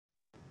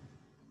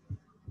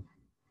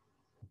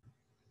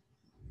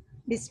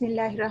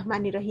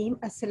Bismillahirrahmanirrahim.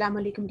 Assalamu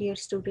alaikum, dear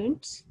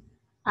students.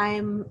 I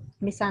am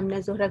Miss Amna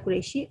Zohra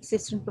Qureshi,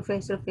 Assistant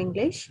Professor of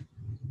English.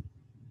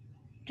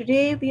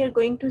 Today we are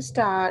going to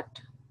start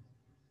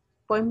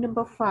poem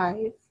number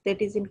 5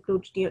 that is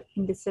included here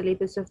in the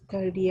syllabus of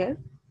third year.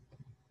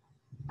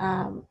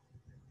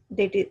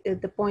 That is,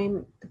 the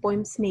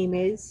poem's name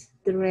is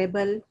The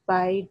Rebel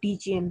by D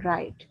J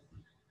ENRIGHT.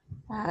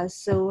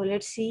 So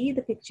let's see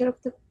the picture of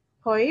the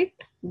poet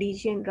D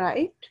J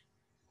ENRIGHT,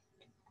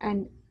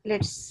 and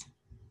let's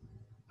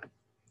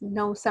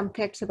know some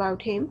facts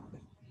about him.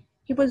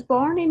 He was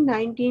born in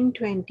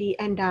 1920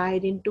 and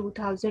died in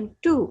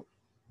 2002.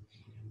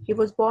 He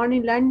was born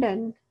in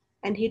London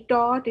and he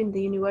taught in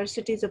the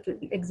universities of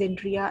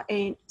Alexandria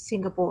and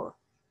Singapore.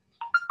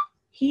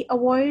 He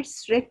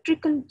avoids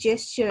rhetorical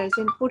gestures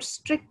and puts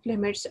strict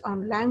limits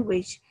on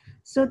language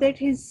so that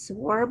his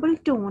verbal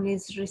tone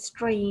is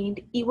restrained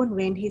even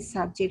when his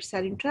subjects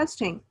are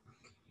interesting.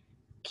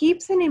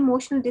 Keeps an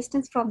emotional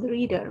distance from the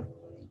reader.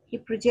 He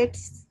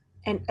projects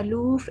an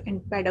aloof and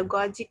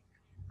pedagogic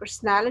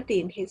personality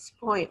in his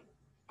poem.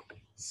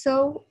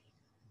 So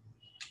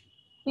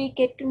we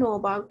get to know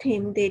about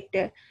him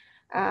that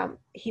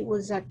he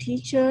was a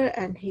teacher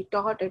and he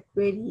taught at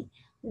very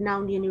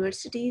renowned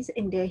universities,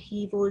 and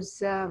he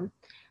was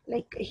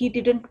he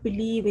didn't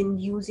believe in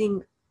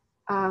using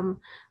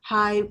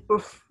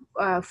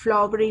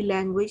flowery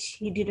language.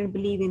 He didn't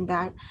believe in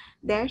that.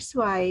 That's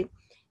why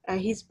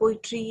his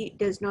poetry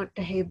does not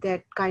have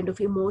that kind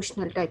of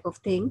emotional type of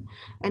thing,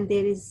 and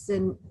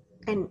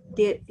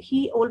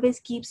he always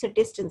keeps a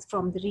distance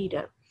from the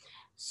reader.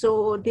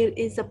 So there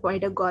is a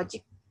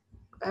pedagogic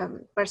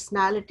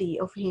personality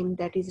of him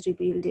that is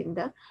revealed in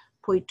the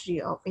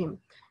poetry of him.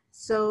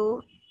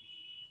 So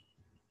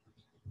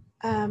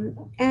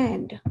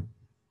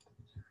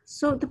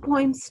so the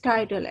poem's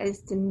title,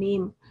 as the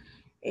name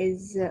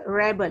is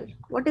Rebel.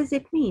 What does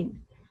it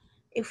mean?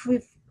 If we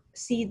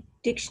see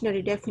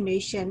dictionary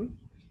definition,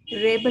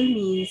 rebel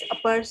means a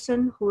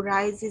person who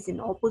rises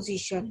in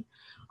opposition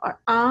or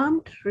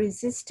armed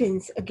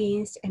resistance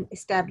against an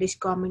established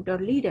government or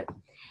leader.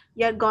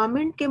 या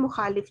government के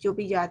मुखालिफ जो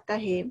भी जाता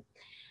है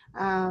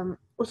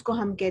उसको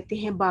हम कहते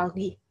हैं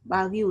बागी.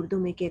 बागी उर्दू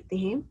में कहते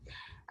हैं.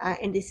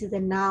 And this is a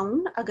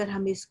noun. अगर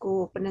हम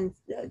इसको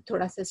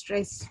थोड़ा सा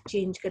स्ट्रेस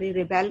चेंज करें,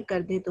 रिबेल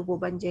कर दें, तो वो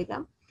बन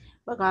जाएगा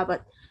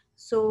बगावत.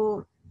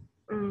 सो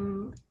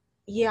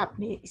ये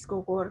आपने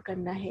इसको गौर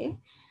करना है.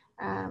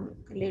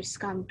 Let's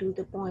come to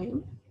the poem.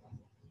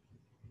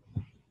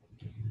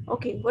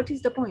 Okay, what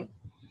is the poem?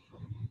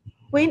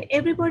 When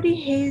everybody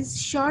has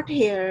short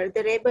hair,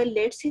 the rebel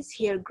lets his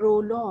hair grow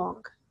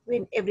long.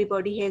 When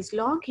everybody has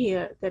long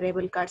hair, the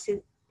rebel cuts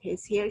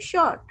his hair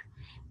short.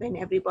 When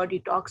everybody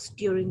talks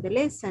during the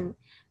lesson,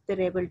 the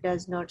rebel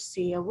does not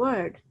say a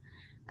word.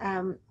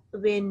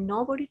 When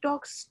nobody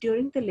talks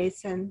during the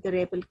lesson, the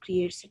rebel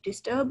creates a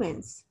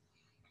disturbance.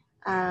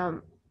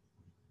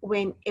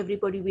 When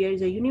everybody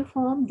wears a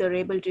uniform, the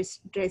rebel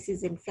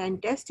dresses in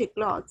fantastic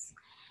clothes.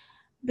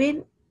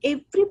 When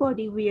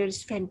everybody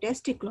wears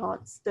fantastic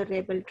clothes, the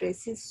rebel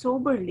dresses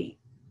soberly.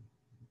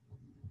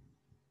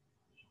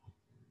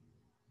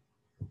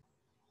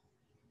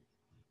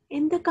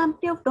 In the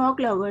company of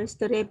dog lovers,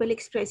 the rebel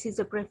expresses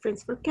a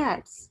preference for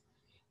cats.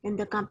 In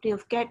the company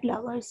of cat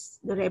lovers,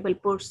 the rebel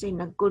puts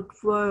in a good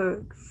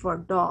word for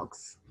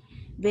dogs.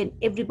 When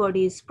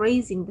everybody is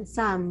praising the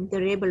sun, the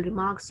rebel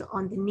remarks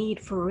on the need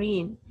for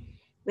rain.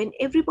 When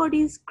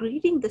everybody is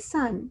greeting the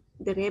sun,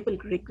 the rebel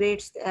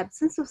regrets the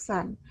absence of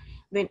sun.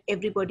 When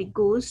everybody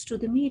goes to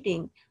the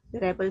meeting, the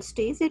rebel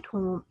stays at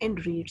home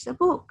and reads a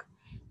book.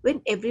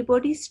 When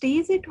everybody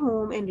stays at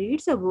home and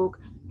reads a book,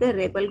 the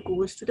rebel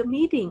goes to the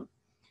meeting.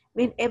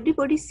 When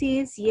everybody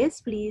says,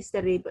 yes, please,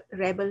 the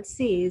rebel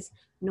says,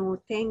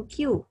 no, thank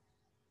you.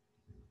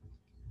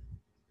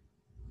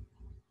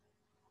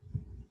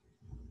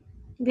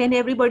 When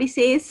everybody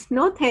says,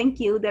 no, thank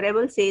you, the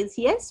rebel says,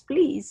 yes,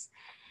 please.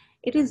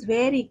 It is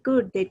very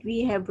good that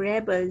we have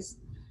rebels.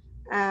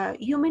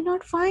 You may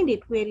not find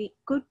it very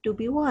good to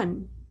be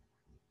one.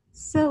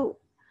 So,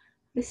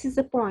 this is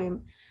a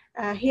poem.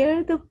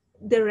 Here,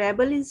 the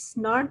rebel is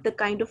not the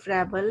kind of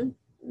rebel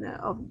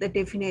of the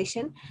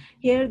definition.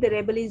 Here, the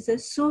rebel is a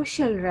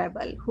social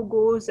rebel who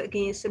goes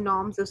against the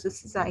norms of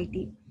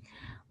society,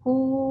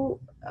 who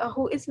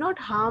is not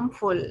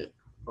harmful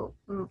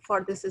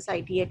for the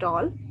society at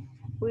all,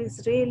 who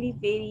is really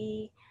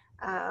very,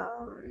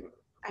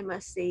 I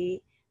must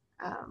say,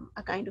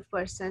 a kind of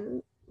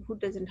person who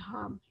doesn't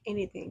harm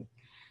anything.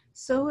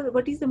 So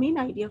what is the main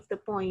idea of the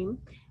poem?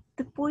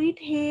 The poet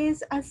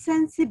has a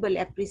sensible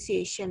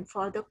appreciation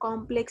for the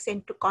complex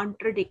and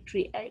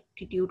contradictory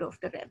attitude of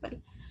the rebel.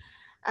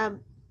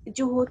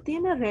 जो होते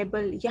हैं ना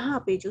rebel,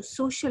 यहाँ पे जो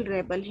social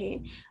rebel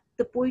है,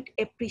 the poet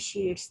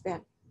appreciates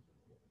them.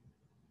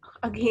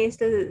 Against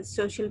the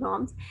social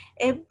norms,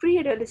 every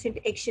adolescent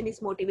action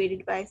is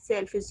motivated by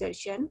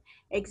self-assertion,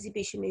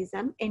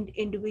 exhibitionism, and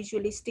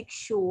individualistic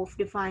show of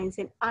defiance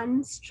and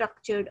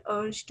unstructured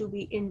urge to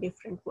be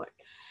indifferent world.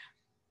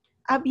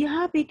 अब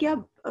यहाँ पे क्या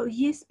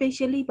ये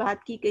specially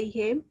बात की गई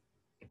है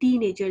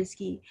टीनेजर्स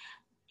की.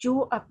 जो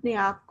अपने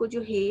आप को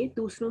जो है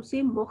दूसरों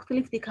से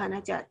मुख्तलिफ दिखाना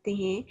चाहते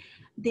हैं,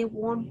 they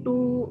want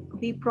to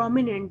be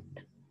prominent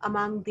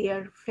among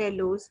there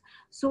fellows,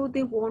 so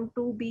they want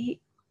to be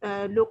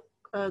look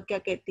क्या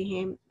कहते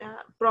हैं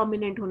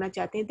प्रोमिनेंट होना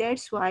चाहते हैं,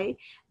 that's why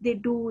they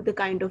do the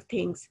kind of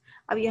things.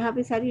 अब यहाँ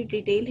पे सारी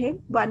डिटेल है,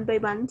 one by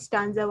one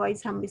stanza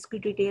wise हम इसकी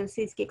डिटेल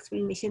से इसकी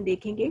एक्सप्लेनेशन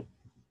देखेंगे.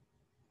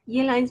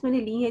 ये लाइंस मैंने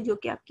ली हैं जो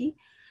कि आपकी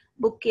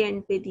बुक के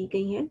एंड पे दी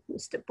गई है,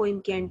 पोइम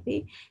के एंड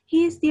पे.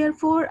 He is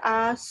therefore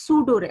a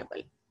pseudo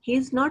rebel. He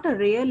is not a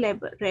real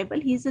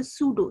rebel, he is a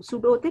pseudo.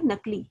 Pseudo होते हैं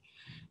नकली.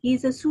 He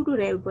is a pseudo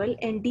rebel,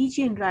 and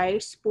DJ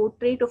Enright's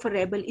portrait of a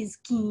rebel is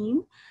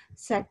keen,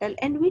 subtle,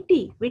 and witty.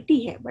 Witty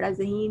है, बड़ा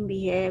ज़हीन भी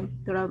है,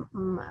 थोड़ा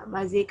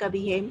मज़े का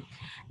भी है.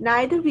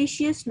 Neither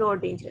vicious nor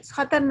dangerous.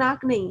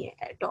 खतरनाक नहीं है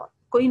at all.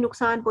 कोई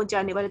नुकसान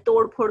पहुंचाने वाला,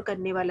 तोड़ फोड़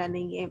करने वाला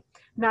नहीं है,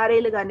 नारे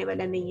लगाने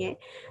वाला नहीं है.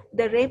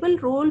 The rebel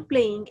role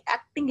playing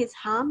acting is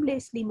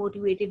harmlessly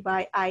motivated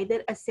by either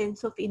a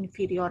sense of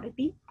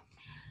inferiority.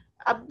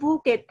 अब वो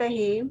कहता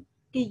है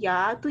कि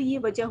या तो ये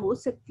वजह हो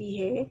सकती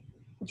है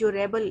जो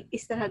रेबल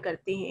इस तरह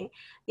करते हैं,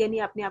 यानी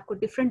अपने आप को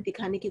डिफरेंट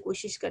दिखाने की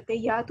कोशिश करते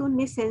हैं, या तो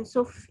उनमें सेंस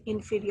ऑफ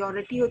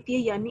इन्फीरियोरिटी होती है,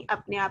 यानी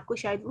अपने आप को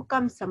शायद वो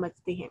कम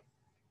समझते हैं.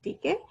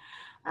 ठीक है.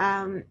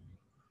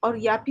 और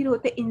या फिर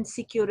होता है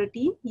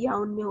इनसिक्योरिटी, या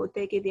उनमें होता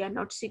है कि दे आर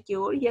नॉट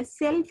सिक्योर, या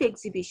सेल्फ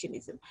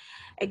एग्जिबिशनिज्म.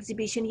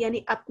 एग्जिबिशन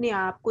यानी अपने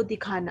आप को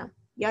दिखाना,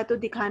 या तो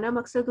दिखाना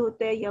मकसद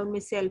होता है, या उनमें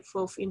सेल्फ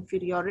ऑफ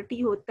इन्फीरियोरिटी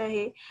होता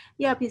है,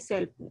 या फिर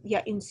सेल्फ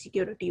या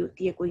इनसिक्योरिटी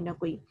होती है कोई ना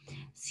कोई.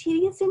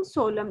 Serious and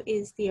सोलम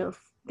is there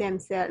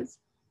themselves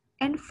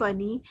and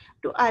funny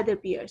to other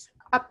peers.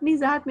 अपनी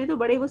जात में तो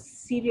बड़े वो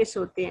सीरियस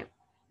होते हैं,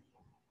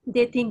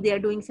 they think they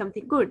are doing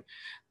something good,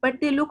 but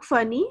they look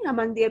funny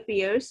among their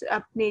peers.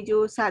 अपने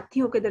जो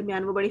साथियों के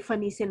दरमियान वो बड़े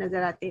फनी से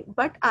नजर आते हैं,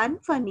 but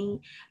unfunny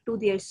to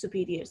their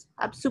superiors.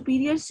 अब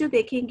superiors जो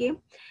देखेंगे,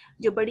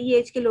 जो बड़ी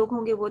एज के लोग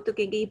होंगे वो तो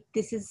कहेंगे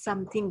this is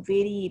something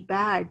very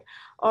bad,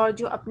 और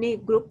जो अपने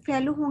ग्रुप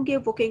फेलो होंगे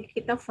वो कहेंगे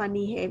कितना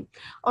फनी है,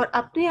 और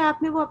अपने आप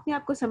में वो अपने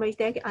आप को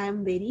समझता है कि I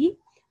am very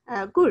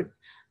good.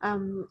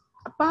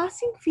 A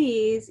passing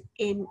phase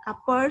in a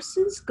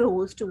person's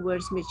growth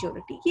towards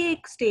maturity. ये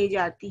एक स्टेज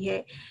आती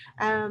है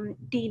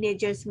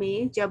teenagers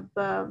में, जब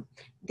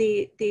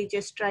they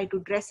just try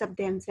to dress up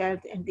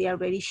themselves and they are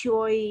very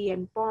showy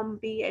and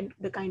pompy and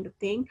the kind of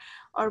thing,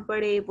 और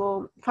बड़े वो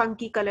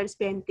funky colors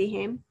पहनते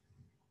हैं.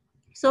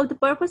 So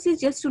the purpose is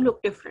just to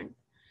look different,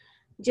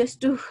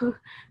 just to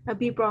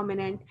be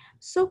prominent.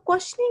 So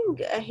questioning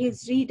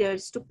his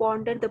readers to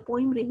ponder the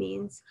poem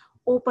remains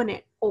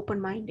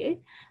open-minded,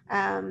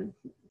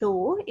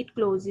 though it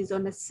closes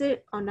on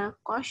a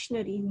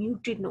cautionary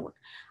muted note.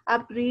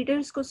 अब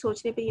readers को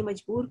सोचने पे ये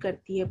मजबूर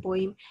करती है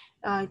poem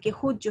कि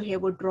खुद जो है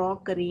वो ड्रॉ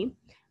करें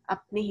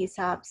अपने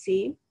हिसाब से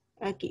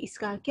कि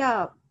इसका क्या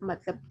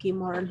मतलब कि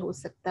moral हो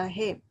सकता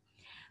है.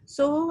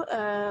 So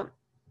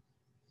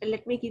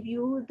let me give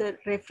you the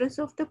reference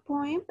of the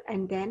poem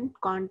and then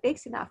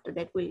context, and after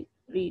that we'll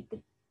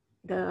read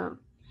the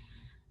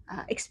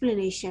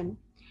explanation.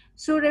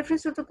 So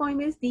reference of the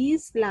poem is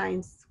these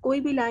lines. कोई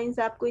भी lines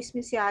आपको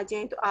इसमें से आ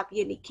जाएं तो आप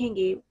ये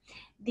लिखेंगे,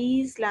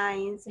 these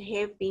lines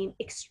have been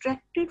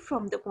extracted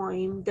from the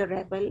poem The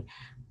Rebel,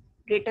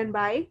 written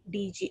by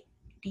D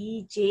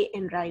J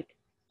ENRIGHT.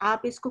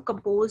 आप इसको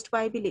composed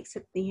by भी लिख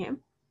सकती हैं.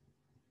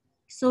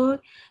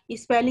 ये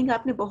स्पेलिंग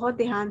आपने बहुत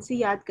ध्यान से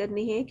याद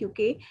करनी है,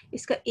 क्योंकि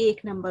इसका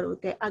 1 नंबर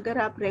होता है. अगर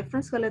आप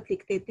रेफरेंस गलत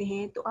लिख देते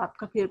हैं तो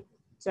आपका फिर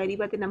सारी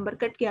बातें नंबर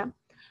कट गया,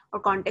 और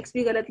कॉन्टेक्स्ट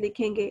भी गलत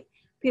लिखेंगे,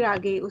 फिर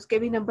आगे उसके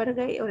भी नंबर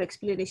गए, और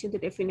एक्सप्लेनेशन तो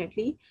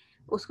डेफिनेटली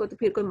उसको तो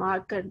फिर कोई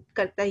मार्क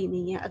करता ही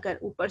नहीं है अगर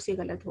ऊपर से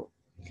गलत हो.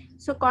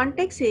 सो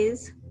context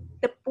is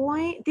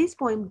this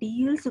poem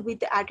deals with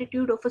the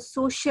attitude of a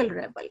social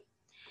rebel.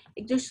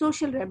 एक जो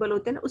सोशल रेबल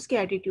होता है ना, उसके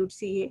एटीट्यूड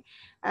से ये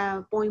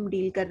पोएम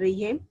डील कर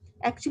रही है.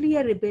 Actually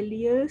are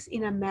rebellious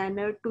in a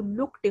manner to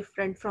look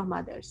different from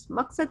others.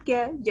 मकसद क्या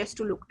है? Just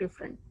to look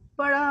different.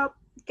 बड़ा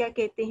क्या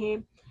कहते हैं,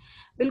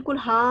 बिल्कुल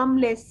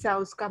harmless सा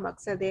उसका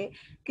मकसद है,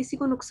 किसी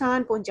को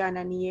नुकसान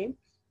पहुंचाना नहीं है.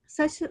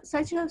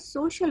 Such a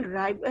social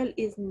rebel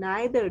is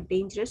neither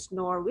dangerous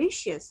nor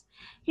vicious.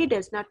 He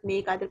does not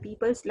make other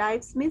people's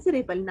lives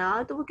miserable. ना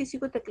तो वो किसी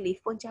को तकलीफ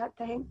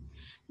पहुंचाता है,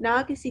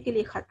 ना किसी के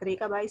लिए खतरे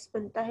का बाइस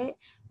बनता है,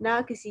 ना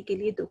किसी के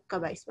लिए दुख का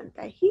बाइस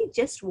बनता है. He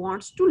just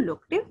wants to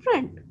look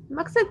different.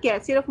 मकसद क्या है?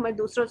 सिर्फ मैं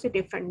दूसरों से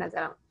different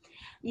नजर आऊं.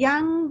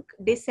 Young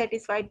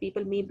dissatisfied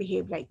people may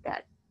behave like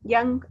that.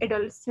 Young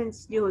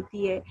adolescents जो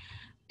होती है,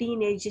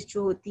 teenage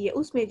जो होती है,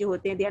 उसमें जो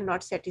होते हैं, they are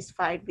not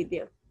satisfied with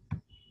their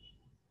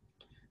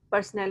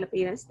personal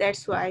appearance.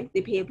 That's why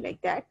they behave like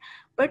that.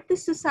 But the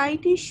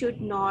society should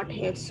not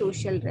have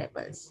social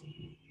rebels.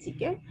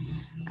 Okay?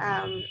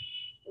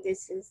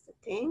 This is the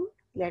thing.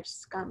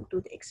 Let's come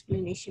to the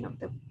explanation of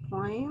the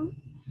poem.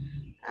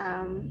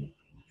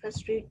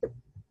 First read the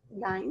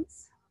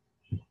lines.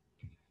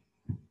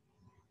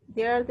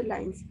 There are the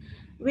lines.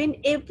 When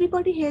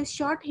everybody has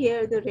short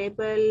hair, the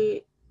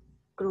rebel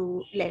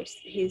lets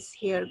his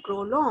hair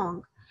grow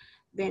long.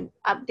 when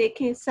अब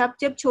देखें सब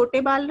जब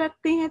छोटे बाल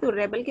रखते हैं तो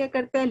rebel क्या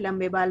करता है,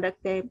 लंबे बाल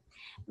रखता है.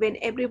 when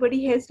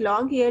everybody has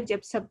long hair,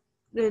 जब सब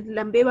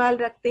लंबे बाल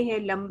रखते हैं,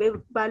 लंबे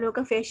बालों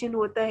का फैशन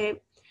होता है,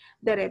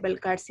 the rebel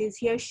cuts his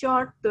hair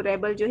short, तो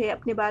रेबल जो है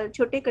अपने बाल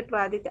छोटे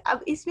कटवा देते.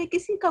 अब इसमें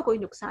किसी का कोई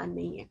नुकसान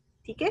नहीं है,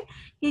 ठीक है.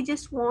 ही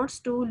just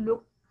wants to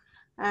look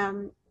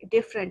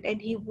different,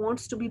 and he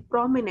wants to be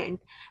prominent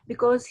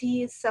because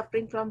he is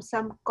suffering from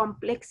some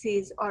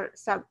complexes or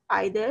some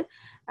either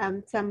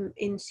some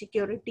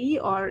insecurity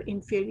or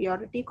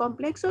inferiority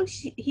complex, or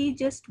he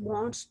just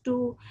wants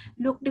to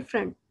look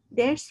different.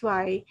 That's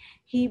why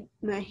he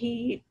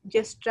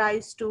just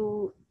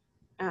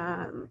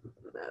um,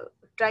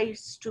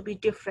 tries to be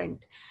different.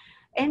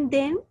 And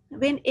then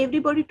when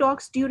everybody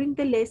talks during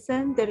the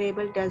lesson, the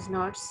rebel does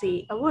not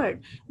say a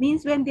word.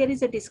 Means when there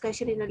is a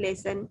discussion in a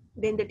lesson,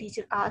 when the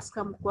teacher asks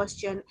some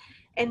question,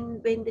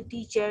 and when the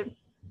teacher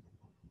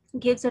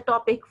gives a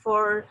topic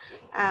for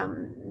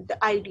the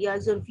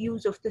ideas or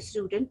views of the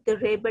student, the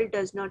rebel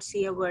does not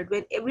say a word.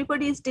 When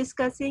everybody is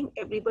discussing,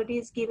 everybody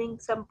is giving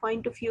some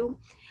point of view,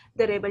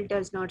 the rebel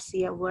does not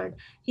say a word.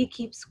 He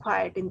keeps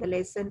quiet in the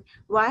lesson.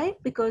 Why?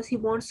 Because he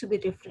wants to be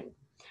different.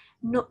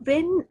 No,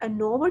 when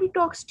nobody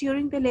talks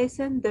during the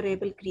lesson, the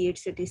rebel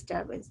creates a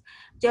disturbance.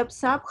 जब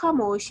सब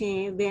खामोश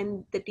हैं, when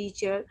the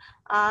teacher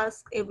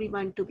asks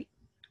everyone to be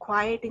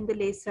quiet in the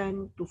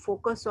lesson, to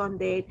focus on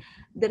that,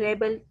 the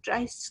rebel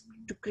tries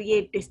to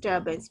create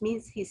disturbance.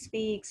 Means he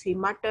speaks, he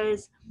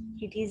mutters,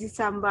 he teases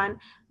someone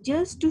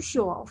just to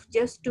show off,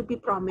 just to be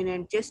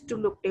prominent, just to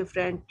look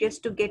different,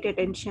 just to get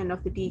attention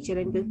of the teacher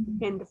and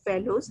the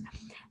fellows.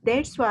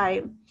 That's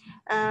why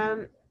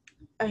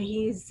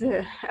he's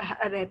a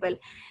rebel.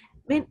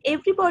 When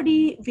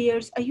everybody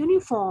wears a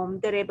uniform,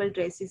 the rebel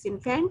dresses in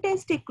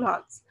fantastic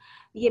clothes.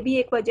 ये भी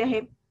एक वजह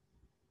है,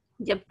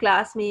 जब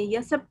class में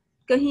या सब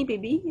कहीं पे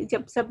भी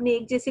जब सब ने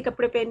एक जैसे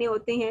कपड़े पहने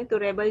होते हैं तो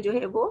रेबल जो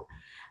है वो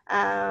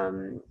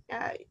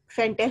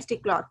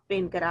फैंटेस्टिक क्लॉथ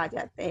पहन कर आ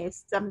जाता है,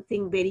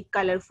 समथिंग वेरी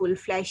कलरफुल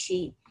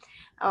फ्लैशी,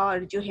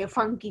 और जो है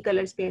फंकी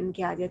कलर्स पहन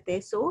के आ जाते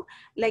हैं. So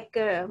like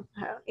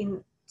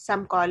in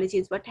some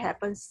colleges what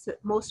happens,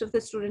 most of the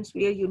students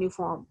wear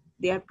uniform,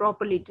 they are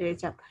properly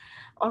dressed up,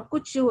 और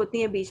कुछ जो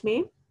होती हैं बीच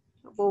में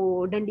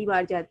वो डंडी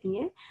मार जाती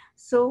हैं.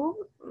 So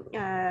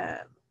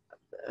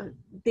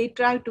they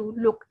try to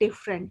look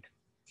different,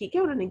 ठीक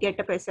है, उन्होंने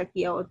गेटअप ऐसा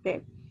किया होता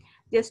है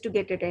just to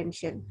get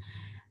attention.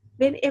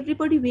 When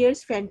everybody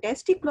wears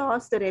fantastic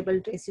clothes, the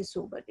rebel dresses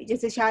soberly.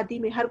 जैसे शादी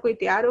में हर कोई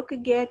तैयार होकर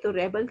गया है तो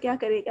रेबल क्या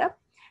करेगा,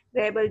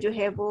 रेबल जो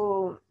है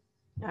वो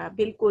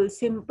बिल्कुल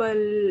सिंपल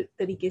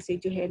तरीके से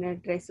जो है ना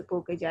ड्रेसअप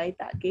होकर जाए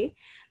ताकि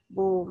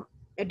वो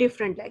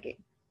डिफरेंट लगे.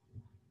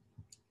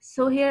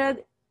 So here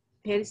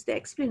is the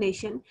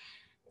explanation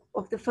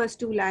of the first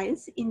two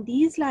lines. In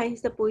these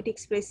lines, the poet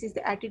expresses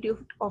the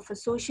attitude of a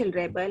social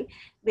rebel.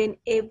 When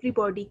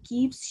everybody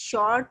keeps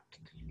short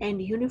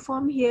and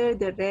uniform hair,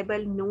 the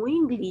rebel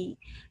knowingly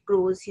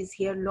grows his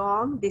hair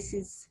long. This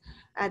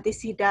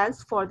he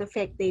does for the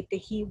fact that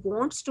he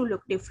wants to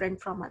look different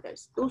from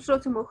others. दूसरों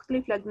से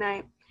मुख्तलिफ लगना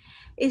है,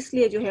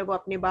 इसलिए जो है वो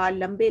अपने बाल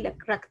लंबे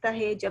रखता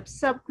है जब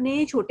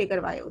सबने छोटे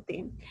करवाए होते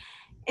हैं.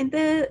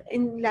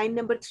 In line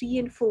number 3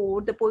 and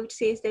 4, the poet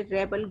says that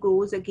rebel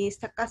goes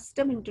against the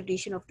custom and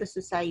tradition of the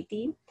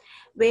society.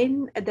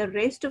 When the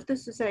rest of the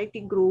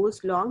society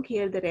grows long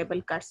hair, the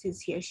rebel cuts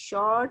his hair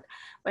short,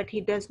 but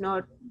he does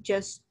not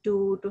just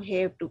to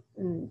have to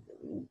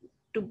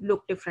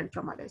look different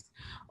from others.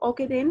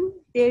 Okay, then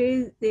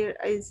there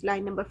is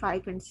line number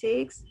 5 and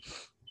 6.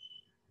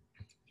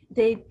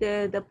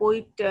 The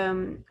poet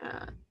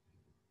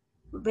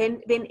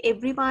when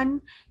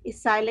everyone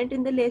is silent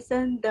in the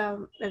lesson,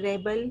 the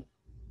rebel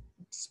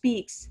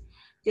speaks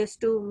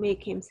just to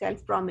make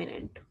himself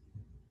prominent.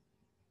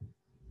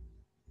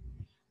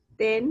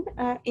 Then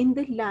in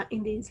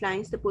these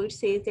lines, the poet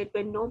says that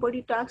when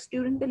nobody talks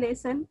during the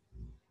lesson,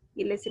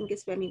 ये lesson की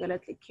spelling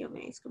गलत लिखी हूँ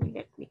मैं, इसको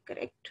let me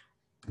correct.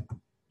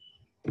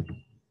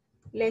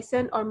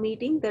 Lesson or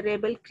meeting, the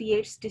rebel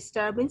creates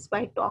disturbance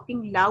by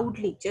talking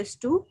loudly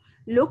just to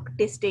look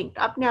distinct.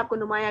 अपने आप को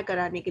नुमाया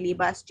कराने के लिए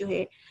बात जो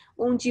है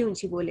ऊंची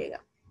ऊंची बोलेगा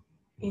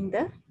in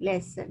the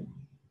lesson.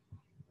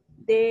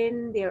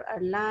 Then there are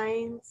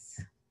lines.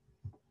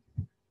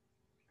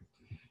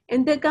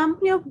 In the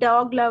company of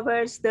dog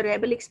lovers, the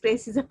rebel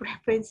expresses the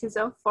preferences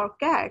for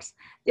cats.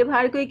 जब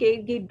हर कोई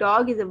कहेगी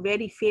dog is a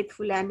very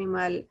faithful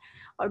animal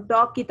और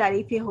डॉग की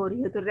तारीफें हो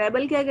रही हो तो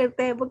रेबल क्या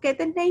करता है, वो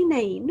कहते हैं नहीं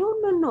नहीं, no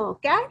no no,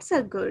 cats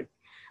are good.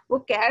 वो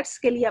कैट्स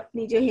के लिए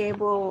अपनी जो है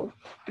वो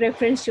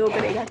प्रेफरेंस शो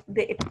करेगा,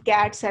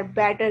 cats are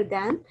better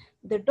than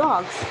the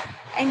dogs.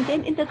 And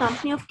then in the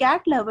company of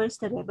cat lovers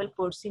the rebel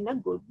puts in a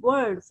good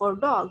word for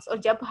dogs. और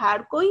जब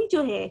हर कोई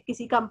जो है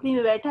किसी कंपनी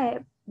में बैठा है,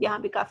 यहाँ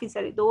पे काफी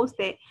सारे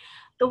दोस्त हैं,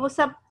 तो वो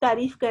सब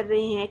तारीफ कर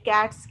रहे हैं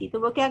कैट्स की, तो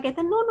वो क्या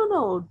कहते हैं, no no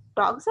no,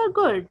 dogs are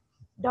good,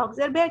 dogs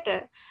are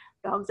better,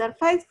 dogs are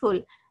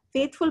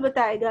faithful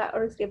बताएगा.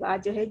 और उसके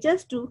बाद जो है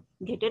just to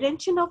get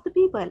attention of the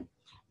people,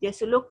 just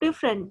to look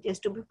different,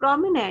 just to be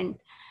prominent,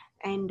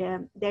 and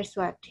that's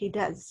what he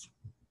does.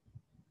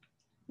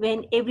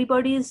 When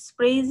everybody is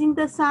praising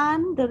the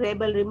sun, the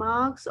rebel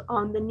remarks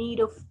on the need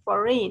of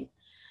for rain.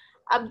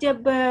 अब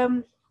जब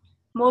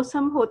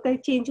मौसम होता है,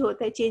 change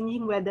होता है,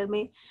 changing weather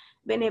में,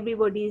 when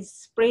everybody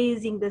is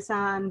praising the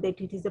sun that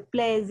it is a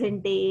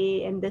pleasant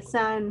day and the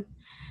sun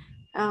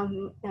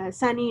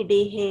sunny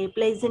day है,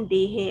 pleasant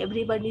day है,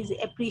 everybody is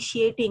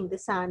appreciating the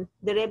sun,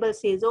 the rebel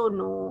says oh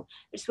no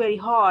it's very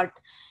hot,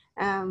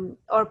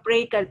 और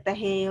pray करता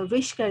है और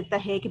wish करता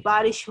है कि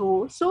बारिश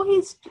हो. So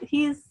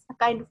he's a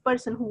kind of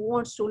person who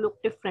wants to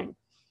look different.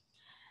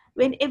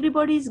 When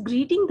everybody is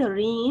greeting the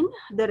rain,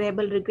 the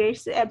rebel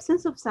regrets the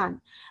absence of sun.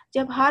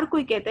 जब हर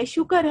कोई कहता है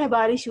शुक्र है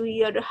बारिश हुई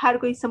और हर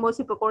कोई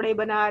समोसे पकोड़े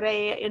बना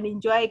रहे हैं and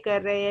enjoy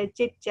कर रहे हैं,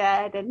 chit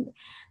chat, and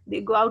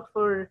they go out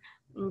for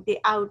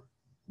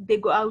they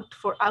go out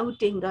for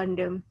outing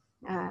and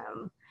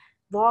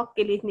walk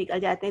के लिए निकल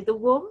जाते हैं, तो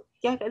वो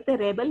क्या करते हैं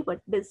rebel, but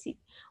does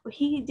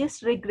he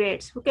just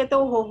regrets. वो कहते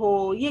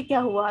हो ये क्या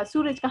हुआ,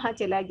 सूरज कहाँ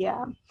चला गया,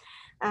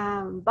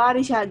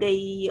 बारिश आ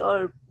गई,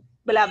 और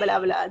blah blah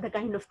blah, the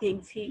kind of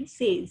things he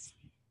says.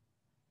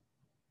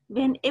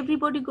 When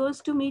everybody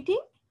goes to meeting,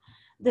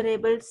 the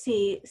rebel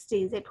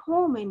stays at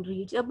home and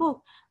reads a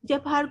book.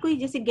 जब हर कोई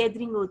जैसे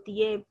गैदरिंग होती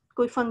है,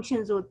 कोई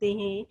फंक्शंस होते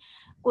हैं,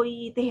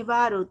 कोई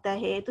त्यौहार होता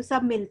है, तो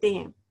सब मिलते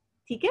हैं,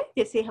 ठीक है,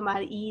 जैसे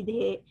हमारी ईद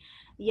है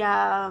या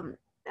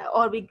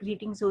और भी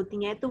ग्रीटिंग्स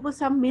होती हैं, तो वो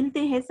सब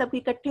मिलते हैं, सब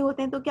इकट्ठे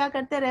होते हैं, तो क्या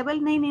करते हैं रेबल,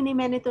 नहीं नहीं नहीं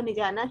मैंने तो नहीं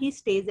जाना, ही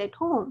stage at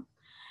home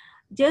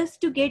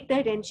just to get the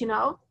attention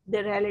of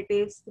the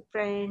relatives, the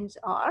friends,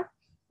 or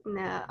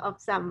of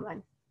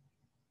someone.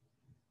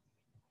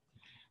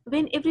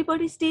 When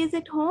everybody stays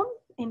at home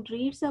and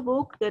reads a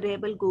book, the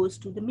rebel goes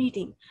to the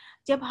meeting.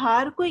 जब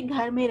हर कोई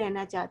घर में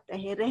रहना चाहता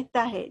है,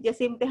 रहता है,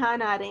 जैसे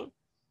इम्तिहान आ रहे हैं,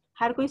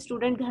 हर कोई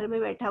स्टूडेंट घर में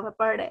बैठा हुआ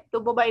पढ़ रहा है, तो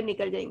वो बाहर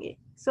निकल जाएंगे.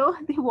 So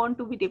they want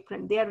to be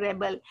different. They are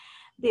rebel.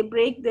 They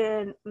break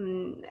the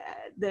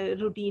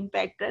routine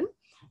pattern.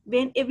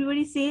 When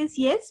everybody says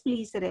yes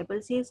please, the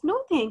rebel says no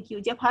thank you.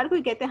 जब हर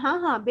कोई कहते हैं हाँ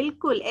हाँ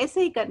बिल्कुल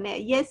ऐसे ही करना है,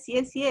 yes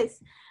yes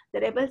yes, the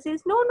rebel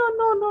says no no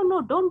no no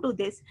no don't do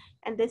this,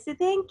 and they say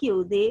thank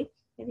you. They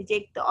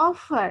reject the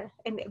offer,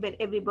 and when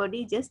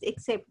everybody just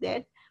accept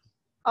that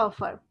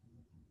offer.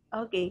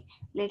 Okay,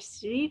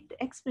 let's read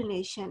the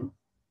explanation.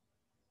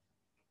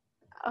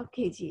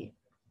 Okay ji.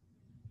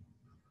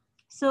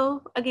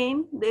 So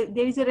again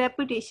there is a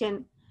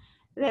repetition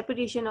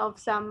of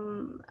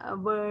some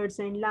words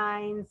and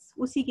lines,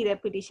 usi ki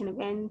repetition.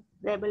 When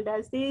rebel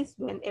does this,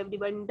 when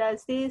everyone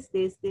does this,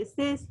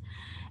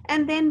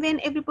 and then when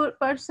every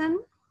person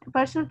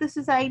of the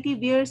society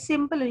wears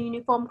simple and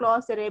uniform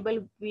clothes, the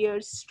rebel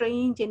wears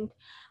strange and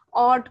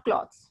odd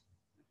clothes.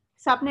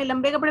 सबने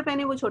लंबे कपड़े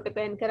पहने वो छोटे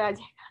पहनकर आ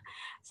जाएगा,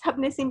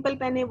 सबने simple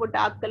पहने वो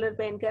डार्क कलर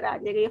पहनकर आ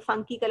जाएगा या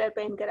फंकी कलर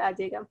पहनकर आ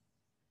जाएगा,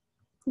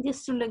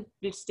 just to like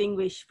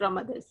distinguish from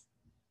others.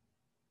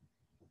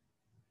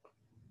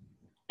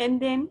 And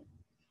then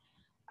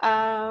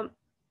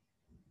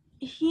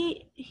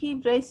he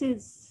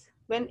dresses,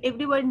 when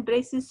everyone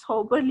dresses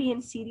soberly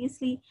and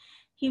seriously,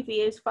 he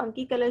wears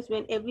funky colors.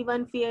 When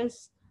everyone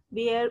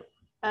wear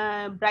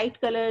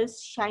bright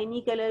colors,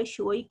 shiny color,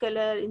 showy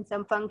color in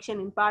some function,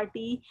 in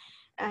party,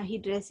 he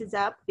dresses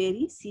up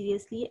very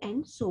seriously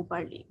and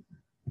soberly.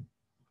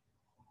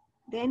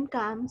 Then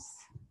comes,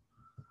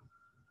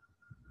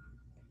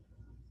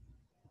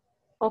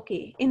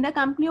 okay, in the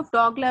company of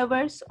dog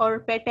lovers or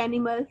pet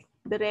animals,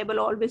 the rebel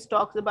always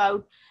talks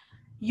about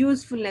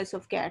usefulness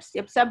of cats.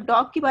 जब सब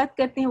dog की बात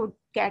करते हैं वो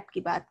cat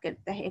की बात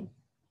करता है.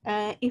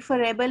 If a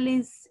rebel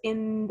is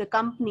in the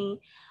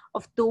company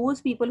of those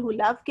people who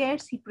love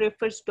cats, he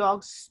prefers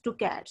dogs to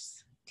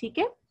cats. ठीक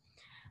है?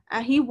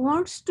 He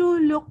wants to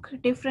look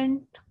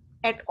different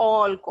at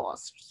all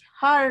costs.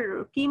 हर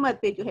कीमत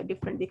पे जो है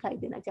different दिखाई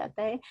देना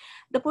चाहता है.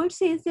 The poet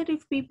says that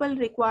if people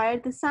require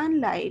the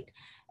sunlight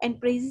and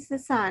praises the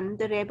sun,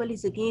 the rebel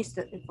is against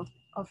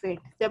of it.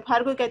 जब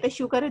हर कोई कहता है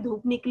शुक्र है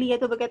धूप निकली है,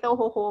 तो वो कहता है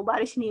हो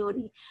बारिश नहीं हो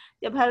रही.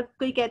 जब हर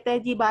कोई कहता है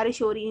जी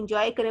बारिश हो रही है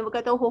enjoy करें, वो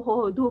कहता है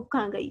हो धूप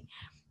कहाँ गई.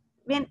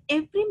 When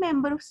every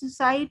member of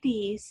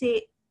society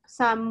say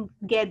some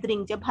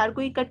gathering, जब हर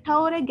कोई इकट्ठा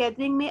हो रहा है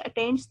gathering में,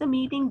 attends the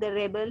meeting, the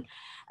rebel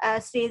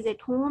stays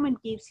at home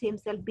and keeps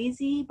himself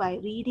busy by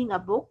reading a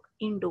book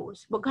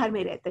indoors. वो घर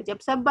में रहता है. जब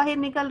सब बाहर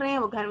निकल रहे हैं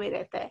वो घर में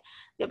रहता है,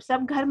 जब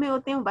सब घर में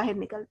होते हैं वो बाहर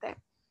निकलता है.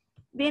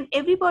 When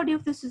everybody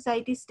of the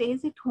society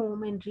stays at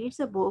home and reads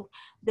a book,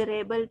 the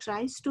rebel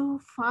tries to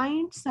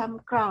find some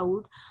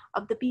crowd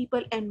of the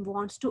people and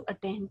wants to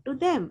attend to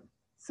them.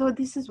 So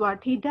this is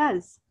what he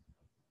does.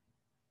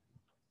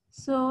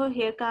 So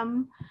here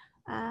come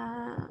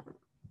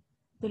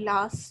the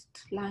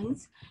last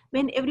lines.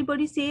 When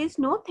everybody says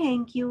no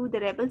thank you,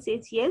 the rebel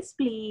says yes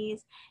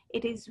please.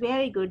 It is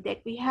very good that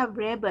we have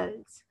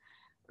rebels.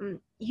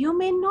 You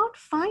may not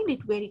find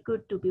it very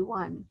good to be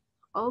one.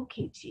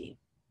 Okay ji.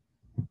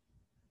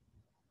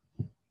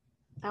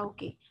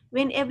 Okay.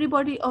 When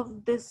everybody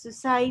of this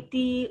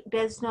society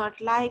does not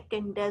like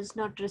and does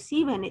not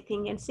receive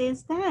anything and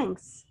says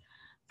thanks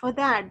For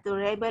that, the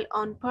rebel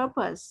on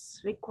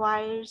purpose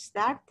requires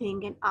that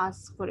thing and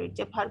asks for it.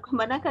 जब हर कोई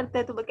मना करता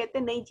है तो वो कहते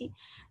हैं नहीं जी,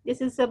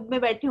 जैसे सब में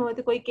बैठे हुए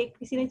तो कोई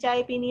किसी ने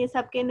चाय पीनी है,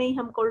 सबके नहीं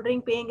हम कोल्ड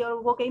ड्रिंक पियेंगे,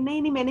 और वो कहे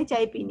नहीं नहीं मैंने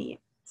चाय पीनी है.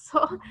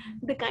 So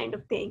the kind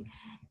of thing.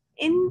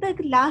 In the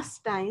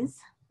last lines,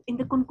 in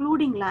the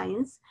concluding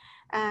lines,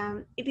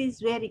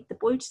 the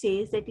poet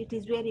says that it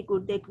is very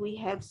good that we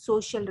have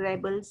social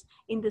rebels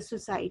in the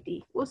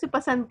society. वो उसे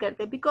पसंद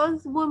करते हैं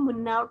because वो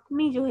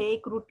monotony जो है,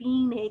 एक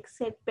routine है, एक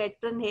set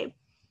pattern है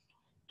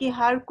कि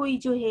हर कोई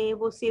जो है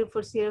वो सिर्फ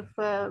और सिर्फ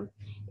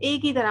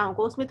एक ही तरह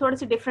को, उसमें थोड़े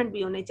से डिफरेंट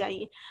भी होने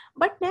चाहिए.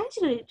 But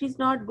naturally it is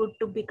not good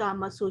to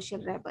become a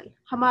social rebel.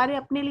 हमारे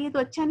अपने लिए तो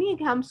अच्छा नहीं है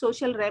कि हम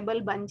सोशल रेबल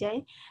बन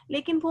जाएं,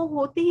 लेकिन वो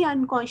होते ही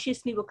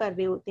अनकॉन्शियसली वो कर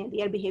रहे होते हैं.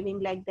 They are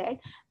behaving like that.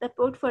 The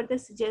poet further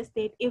suggest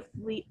that if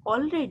we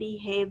already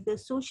have the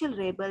social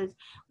rebels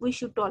we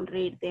should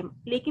tolerate them.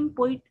 लेकिन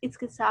पोएट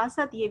इसके साथ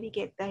साथ ये भी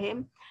कहता है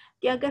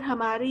कि अगर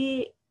हमारे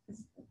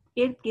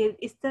इर्द गिर्द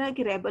इस तरह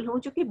के रेबल हों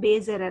जो कि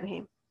बेजरर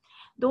हैं,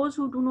 those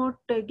who do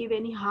not give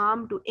any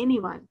harm to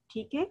anyone,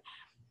 ठीक है,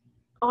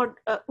 और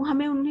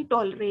हमें उन्हें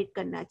टॉलरेट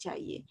करना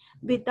चाहिए.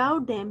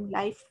 Without them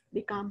life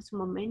becomes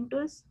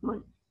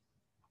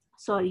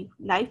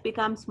life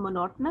becomes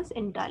monotonous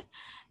and dull.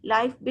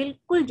 Life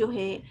बिल्कुल जो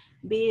है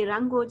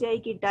बेरंग हो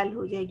जाएगी, डल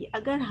हो जाएगी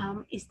अगर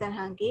हम इस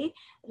तरह के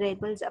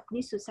रेबल्स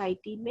अपनी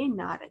सोसाइटी में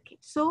ना रखें.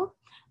 So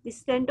this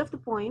is the end of the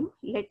poem.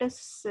 Let us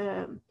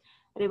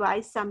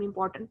revise some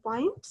important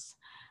points.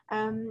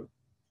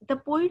 The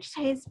poet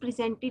has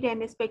presented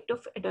an aspect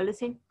of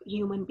adolescent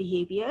human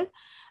behavior,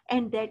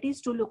 and that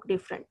is to look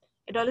different.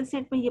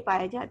 Adolescent में ये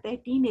पाया जाता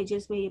है,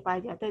 teenagers में ये पाया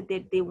जाता है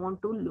that they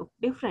want to look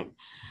different.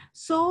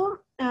 So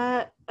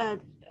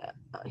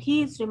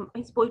his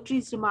poetry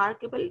is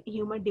remarkable,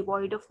 humor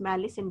devoid of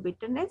malice and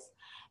bitterness.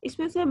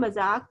 इसमें उसने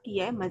मजाक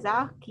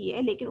की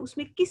है, लेकिन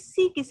उसमें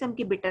किसी किस्म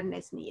की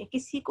बिटरनेस नहीं है.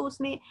 किसी को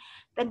उसने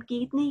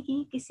तनकीद नहीं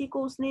की, किसी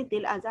को उसने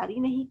दिल आजारी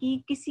नहीं की,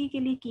 किसी के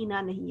लिए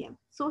कीना नहीं है.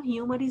 सो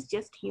humour is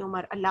just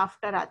humour.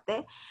 Laughter आता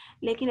है,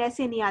 लेकिन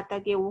ऐसे नहीं आता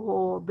कि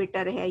वो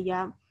बिटर है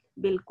या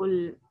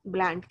बिल्कुल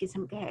ब्लैंड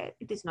किस्म का है.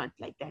 It is not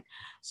like that.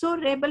 So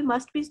rebel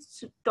must be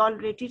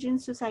tolerated in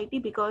society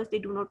because they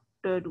do not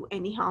do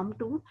any harm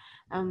to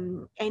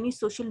any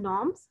social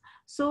norms,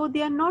 so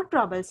they are not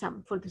troublesome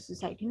for the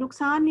society.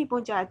 नुकसान नहीं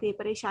पहुंचाते,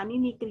 परेशानी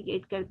नहीं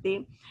create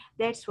करते.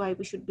 That's why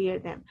we should bear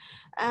them.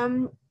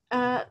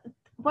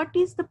 What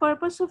is the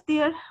purpose of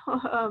their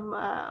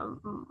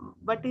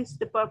what is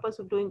the purpose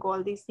of doing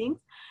all these things?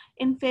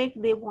 In fact,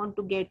 they want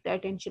to get the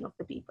attention of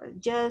the people,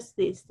 just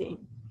this thing,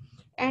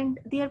 and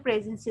their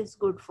presence is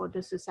good for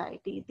the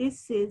society.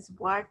 This is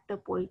what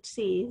the poet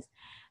says,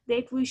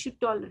 that we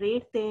should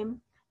tolerate them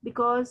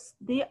because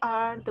they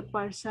are the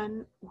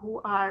person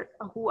who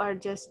are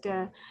just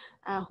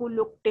who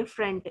look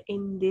different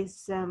in this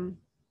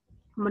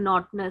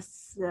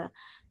monotonous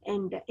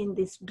and in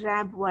this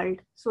drab world.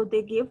 So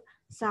they give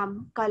some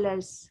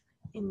colors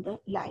in the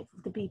life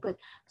of the people.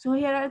 So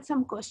here are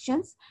some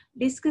questions.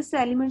 Discuss the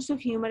elements of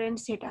humor and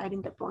satire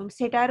in the poem.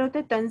 Satire होता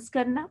है तंज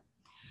करना,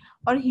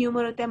 और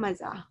humour होता है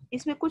मजाक.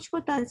 इसमें कुछ को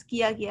तंज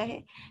किया गया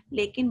है,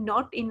 लेकिन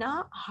नॉट इन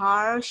अ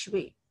हार्श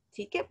वे.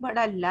 ठीक है,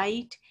 बड़ा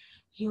लाइट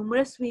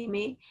ह्यूमरस वे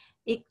में.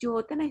 एक जो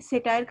होता है ना,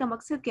 सेटायर का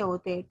मकसद क्या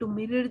होता है? To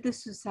mirror the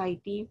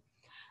society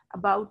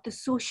about the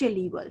social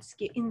evils,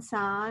 कि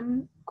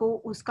इंसान को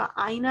उसका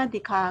आईना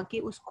दिखा के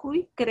उसको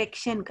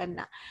करेक्शन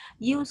करना.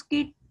 ये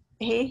उसकी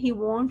है, he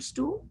wants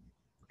to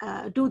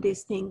do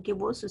this thing, कि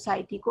वो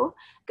सोसाइटी को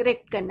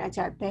करेक्ट करना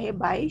चाहता है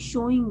by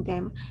showing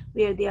them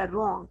where they are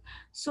wrong.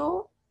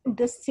 So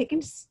the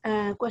second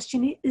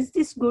question is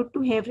this good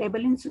to have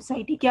rebel in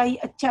society? क्या ये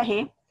अच्छा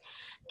है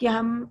कि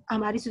हम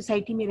हमारी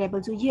सोसाइटी में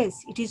रेबल्स हो?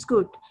 Yes, it is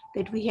good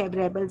that we have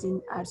rebels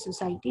in our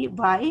society.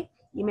 Why?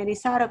 ये मैंने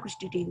सारा कुछ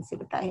डिटेल से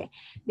बताया है.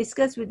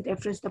 Discuss with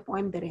reference the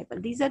poem the rebel.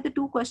 These are the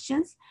 2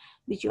 questions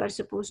which you are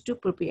supposed to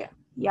prepare.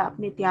 ये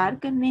आपने तैयार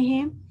करने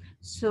हैं.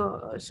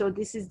 So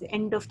this is the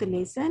end of the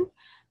lesson.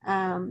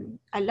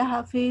 Allah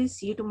Hafiz.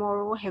 See you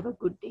tomorrow. Have a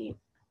good day.